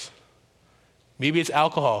chip is. Maybe it's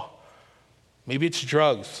alcohol. Maybe it's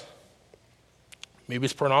drugs. Maybe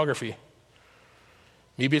it's pornography.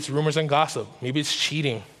 Maybe it's rumors and gossip. Maybe it's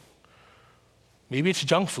cheating. Maybe it's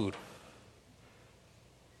junk food.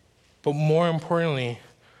 But more importantly,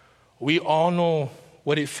 we all know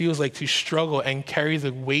what it feels like to struggle and carry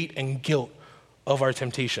the weight and guilt of our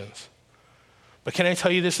temptations. But can I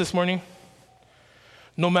tell you this morning?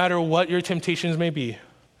 No matter what your temptations may be,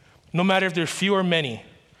 no matter if they're few or many,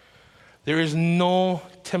 there is no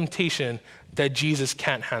temptation that Jesus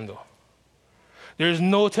can't handle. There is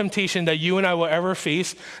no temptation that you and I will ever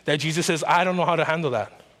face that Jesus says, "I don't know how to handle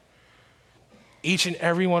that." Each and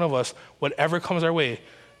every one of us, whatever comes our way,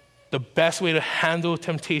 the best way to handle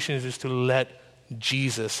temptations is to let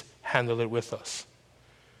Jesus handle it with us.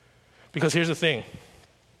 Because here's the thing.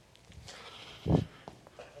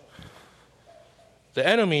 The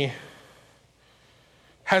enemy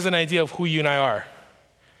has an idea of who you and I are.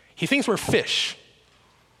 He thinks we're fish.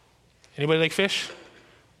 Anybody like fish?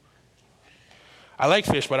 I like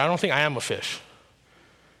fish, but I don't think I am a fish.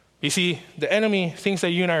 You see, the enemy thinks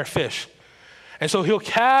that you and I are fish. And so he'll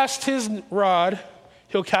cast his rod,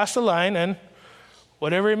 he'll cast a line, and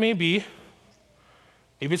whatever it may be,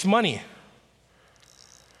 maybe it's money.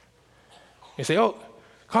 You say, oh,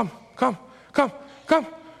 come.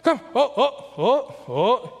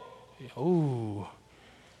 Oh.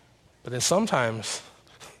 But then sometimes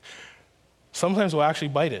we'll actually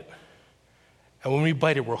bite it. And when we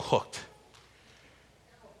bite it, we're hooked.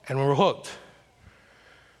 And when we're hooked,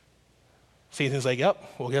 Satan's like, yep,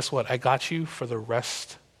 well, guess what? I got you for the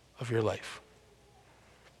rest of your life.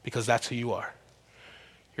 Because that's who you are.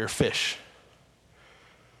 You're a fish.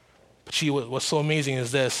 But see, what's so amazing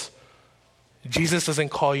is this. Jesus doesn't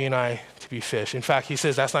call you and I to be fish. In fact, he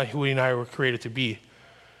says that's not who you and I were created to be.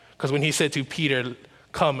 Because when he said to Peter,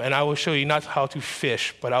 come and I will show you not how to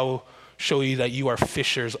fish, but I will show you that you are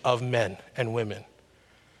fishers of men and women.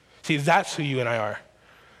 See, that's who you and I are.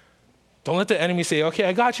 Don't let the enemy say, okay,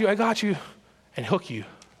 I got you, and hook you.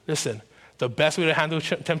 Listen, the best way to handle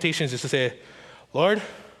temptations is to say, Lord,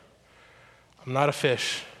 I'm not a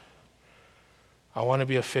fish. I want to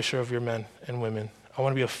be a fisher of your men and women. I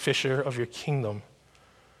want to be a fisher of your kingdom.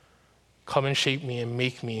 Come and shape me and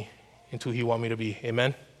make me into who you want me to be.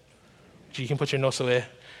 Amen? You can put your notes away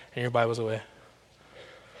and your Bibles away.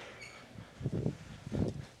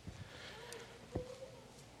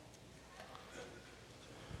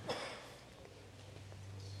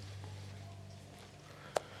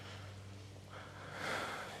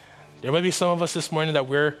 There might be some of us this morning that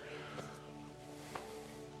we're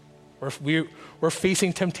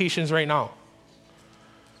facing temptations right now.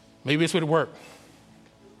 Maybe it's with work.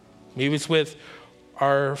 Maybe it's with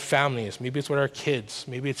our families. Maybe it's with our kids.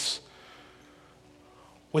 Maybe it's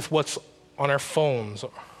with what's on our phones.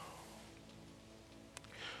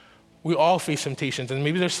 We all face temptations. And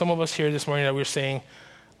maybe there's some of us here this morning that we're saying,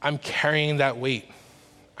 I'm carrying that weight.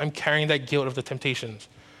 I'm carrying that guilt of the temptations.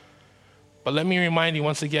 But let me remind you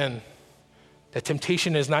once again that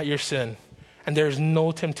temptation is not your sin. And there is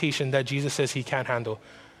no temptation that Jesus says he can't handle.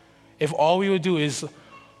 If all we would do is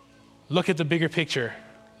look at the bigger picture,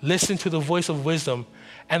 listen to the voice of wisdom,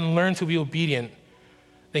 and learn to be obedient,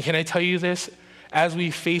 then can I tell you this? As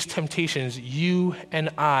we face temptations, you and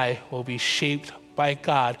I will be shaped by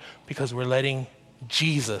God because we're letting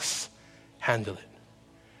Jesus handle it.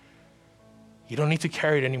 You don't need to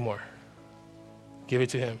carry it anymore. Give it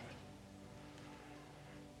to him.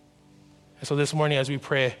 And so this morning as we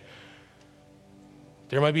pray,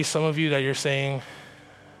 there might be some of you that you're saying,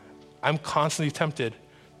 I'm constantly tempted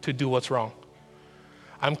to do what's wrong.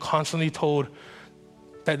 I'm constantly told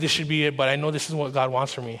that this should be it, but I know this is what God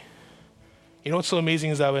wants for me. You know what's so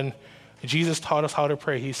amazing is that when Jesus taught us how to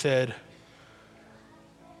pray, he said,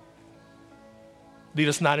 lead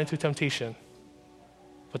us not into temptation,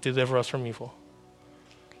 but deliver us from evil.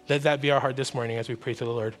 Let that be our heart this morning as we pray to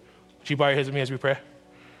the Lord. Would you bow your heads with me as we pray?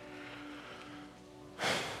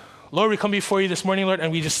 Lord, we come before you this morning, Lord,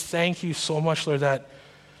 and we just thank you so much, Lord, that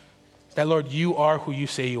Lord, you are who you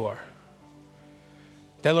say you are.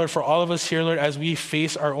 That, Lord, for all of us here, Lord, as we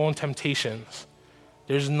face our own temptations,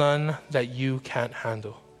 there's none that you can't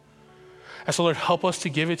handle. And so, Lord, help us to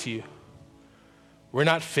give it to you. We're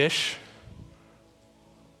not fish.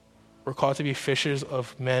 We're called to be fishers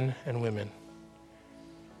of men and women.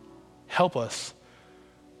 Help us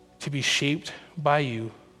to be shaped by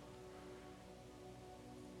you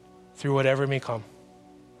through whatever may come.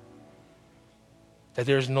 That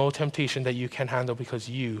there is no temptation that you can handle because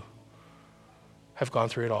you have gone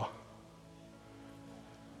through it all.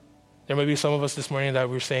 There may be some of us this morning that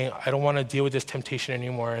we're saying, I don't want to deal with this temptation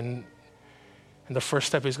anymore. And the first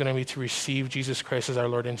step is going to be to receive Jesus Christ as our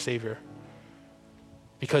Lord and Savior.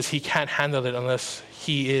 Because he can't handle it unless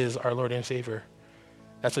he is our Lord and Savior.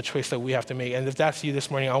 That's a choice that we have to make. And if that's you this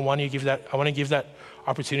morning, I want to give that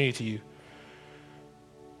opportunity to you.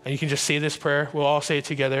 And you can just say this prayer. We'll all say it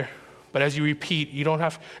together. But as you repeat,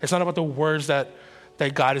 it's not about the words that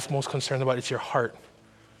God is most concerned about. It's your heart.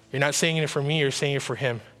 You're not saying it for me, you're saying it for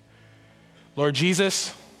him. Lord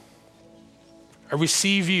Jesus, I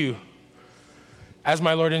receive you as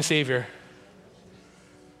my Lord and Savior.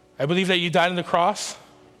 I believe that you died on the cross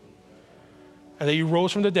and that you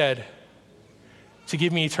rose from the dead to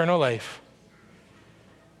give me eternal life.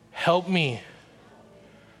 Help me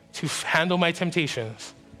to handle my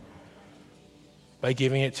temptations by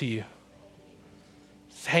giving it to you.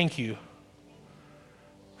 Thank you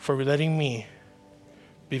for letting me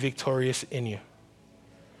be victorious in you.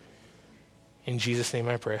 In Jesus' name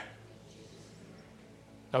I pray.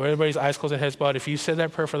 Now, with everybody's eyes closed and heads bowed, if you said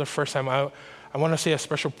that prayer for the first time, I want to say a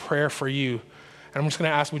special prayer for you. And I'm just going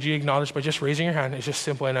to ask, would you acknowledge by just raising your hand? It's just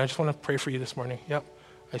simple, and I just want to pray for you this morning. Yep.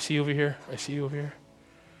 I see you over here. I see you over here.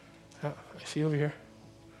 Yeah, I see you over here.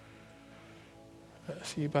 I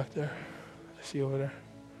see you back there. I see you over there.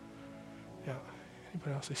 Yeah.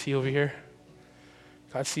 Anybody else? I see you over here.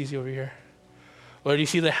 God sees you over here. Lord, you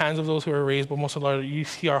see the hands of those who are raised, but most of all, Lord, you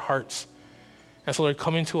see our hearts. And so, Lord,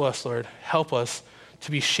 come into us, Lord. Help us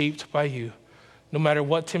to be shaped by you, no matter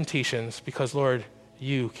what temptations, because, Lord,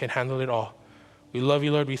 you can handle it all. We love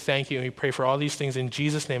you, Lord. We thank you, and we pray for all these things in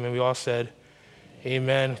Jesus' name. And we all said,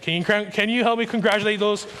 amen. Can you help me congratulate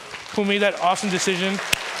those who made that awesome decision?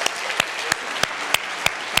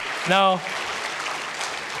 Now,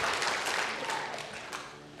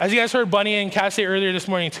 as you guys heard Bunny and Kat say earlier this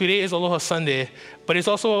morning, today is Aloha Sunday, but it's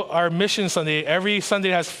also our Mission Sunday. Every Sunday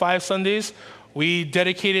has 5 Sundays. We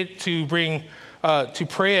dedicate it to bring, to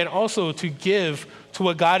pray and also to give to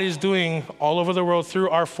what God is doing all over the world through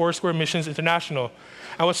our Foursquare Missions International.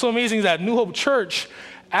 And what's so amazing is that New Hope Church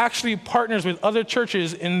actually partners with other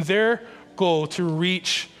churches in their goal to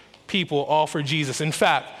reach people all for Jesus. In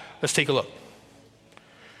fact, let's take a look.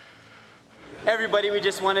 Everybody, we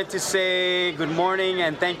just wanted to say good morning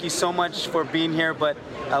and thank you so much for being here. But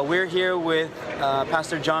we're here with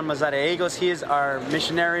Pastor John Mazariegos. He is our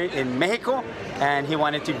missionary in Mexico, and he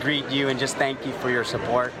wanted to greet you and just thank you for your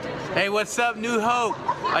support. Hey, what's up, New Hope?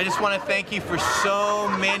 I just want to thank you for so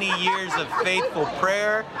many years of faithful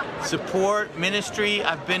prayer, support, ministry.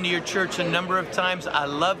 I've been to your church a number of times. I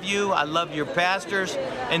love you. I love your pastors.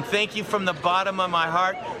 And thank you from the bottom of my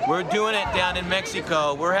heart. We're doing it down in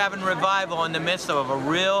Mexico. We're having revival in the midst of a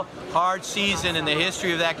real hard season in the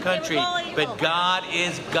history of that country. But God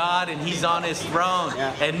is God, and He's on His throne.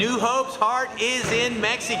 Yeah. And New Hope's heart is in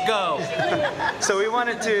Mexico. So we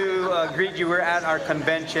wanted to greet you. We're at our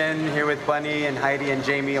convention here with Bunny and Heidi and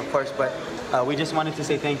Jamie, of course, but we just wanted to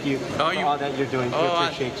say thank you for all that you're doing. We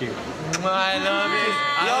appreciate you. I love you.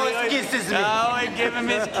 He always kisses me. I always give him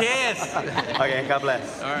his kiss. Okay, God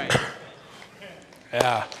bless. All right.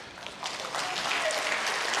 Yeah.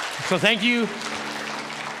 So thank you.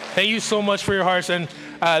 Thank you so much for your hearts. And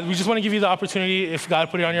we just want to give you the opportunity, if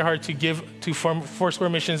God put it on your heart, to give to Foursquare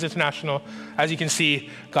Missions International. As you can see,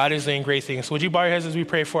 God is doing great things. So would you bow your heads as we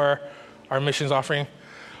pray for our missions offering?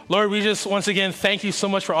 Lord, we just once again thank you so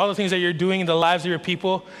much for all the things that you're doing in the lives of your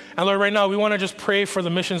people. And Lord, right now we want to just pray for the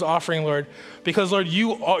missions offering, Lord, because Lord,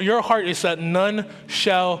 your heart is that none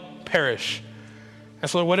shall perish. And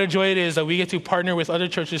so Lord, what a joy it is that we get to partner with other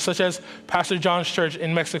churches, such as Pastor John's church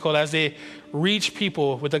in Mexico, as they reach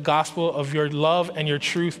people with the gospel of your love and your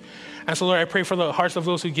truth. And so Lord, I pray for the hearts of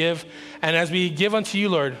those who give. And as we give unto you,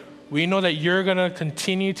 Lord, we know that you're going to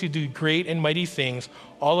continue to do great and mighty things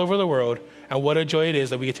all over the world. And what a joy it is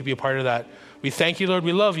that we get to be a part of that. We thank you, Lord.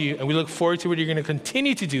 We love you. And we look forward to what you're going to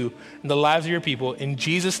continue to do in the lives of your people. In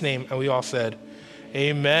Jesus' name. And we all said,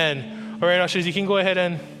 amen. All right, ushers, you can go ahead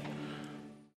and